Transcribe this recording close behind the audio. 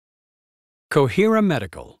Cohera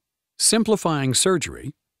Medical, simplifying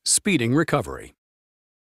surgery, speeding recovery.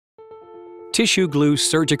 TissuGlu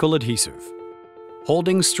Surgical Adhesive,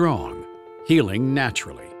 holding strong, healing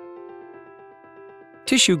naturally.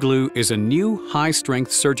 TissuGlu is a new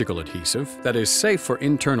high-strength surgical adhesive that is safe for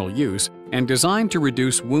internal use and designed to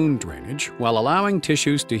reduce wound drainage while allowing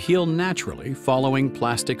tissues to heal naturally following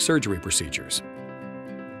plastic surgery procedures.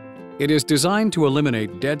 It is designed to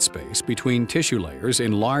eliminate dead space between tissue layers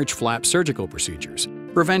in large flap surgical procedures,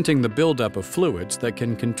 preventing the buildup of fluids that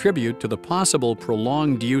can contribute to the possible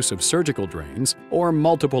prolonged use of surgical drains or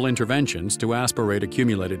multiple interventions to aspirate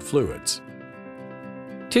accumulated fluids.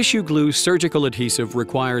 TissuGlu Surgical Adhesive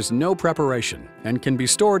requires no preparation and can be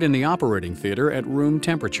stored in the operating theater at room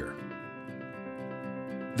temperature.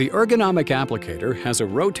 The ergonomic applicator has a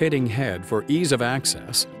rotating head for ease of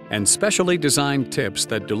access and specially designed tips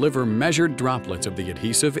that deliver measured droplets of the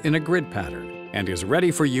adhesive in a grid pattern and is ready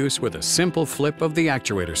for use with a simple flip of the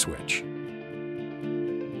actuator switch.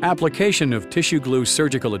 Application of TissuGlu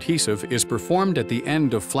Surgical Adhesive is performed at the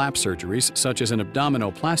end of flap surgeries such as an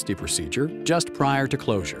abdominoplasty procedure just prior to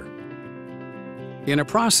closure. In a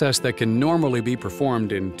process that can normally be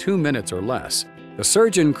performed in 2 minutes or less, the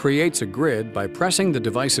surgeon creates a grid by pressing the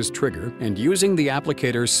device's trigger and using the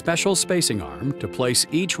applicator's special spacing arm to place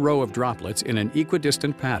each row of droplets in an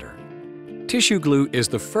equidistant pattern. TissuGlu is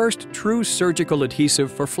the first true surgical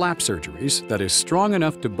adhesive for flap surgeries that is strong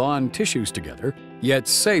enough to bond tissues together, yet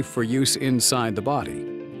safe for use inside the body.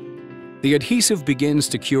 The adhesive begins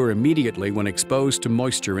to cure immediately when exposed to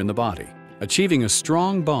moisture in the body, achieving a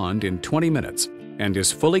strong bond in 20 minutes, and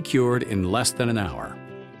is fully cured in less than an hour.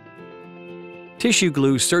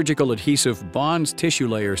 TissuGlu Surgical Adhesive bonds tissue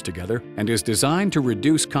layers together and is designed to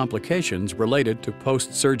reduce complications related to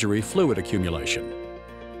post-surgery fluid accumulation.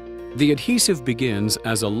 The adhesive begins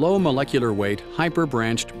as a low molecular weight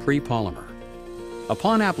hyperbranched prepolymer.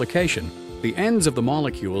 Upon application, the ends of the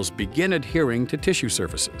molecules begin adhering to tissue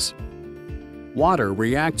surfaces. Water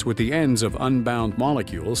reacts with the ends of unbound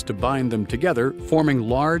molecules to bind them together, forming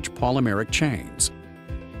large polymeric chains.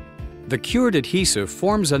 The cured adhesive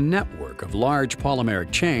forms a network of large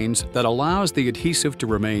polymeric chains that allows the adhesive to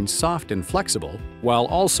remain soft and flexible while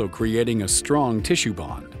also creating a strong tissue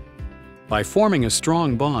bond. By forming a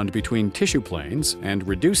strong bond between tissue planes and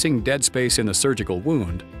reducing dead space in the surgical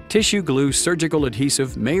wound, TissuGlu Surgical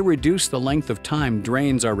Adhesive may reduce the length of time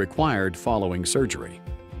drains are required following surgery.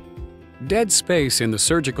 Dead space in the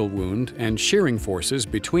surgical wound and shearing forces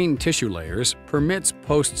between tissue layers permits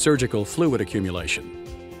post-surgical fluid accumulation.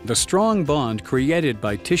 The strong bond created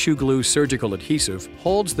by TissuGlu Surgical Adhesive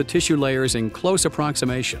holds the tissue layers in close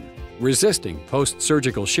approximation, resisting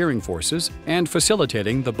post-surgical shearing forces and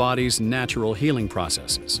facilitating the body's natural healing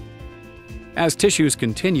processes. As tissues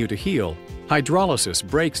continue to heal, hydrolysis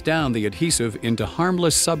breaks down the adhesive into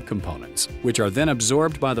harmless subcomponents, which are then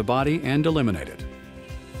absorbed by the body and eliminated.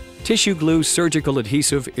 TissuGlu Surgical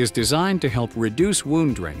Adhesive is designed to help reduce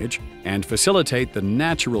wound drainage and facilitate the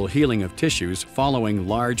natural healing of tissues following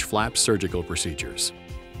large flap surgical procedures.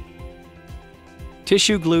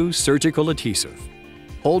 TissuGlu Surgical Adhesive,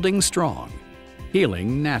 holding strong,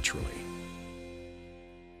 healing naturally.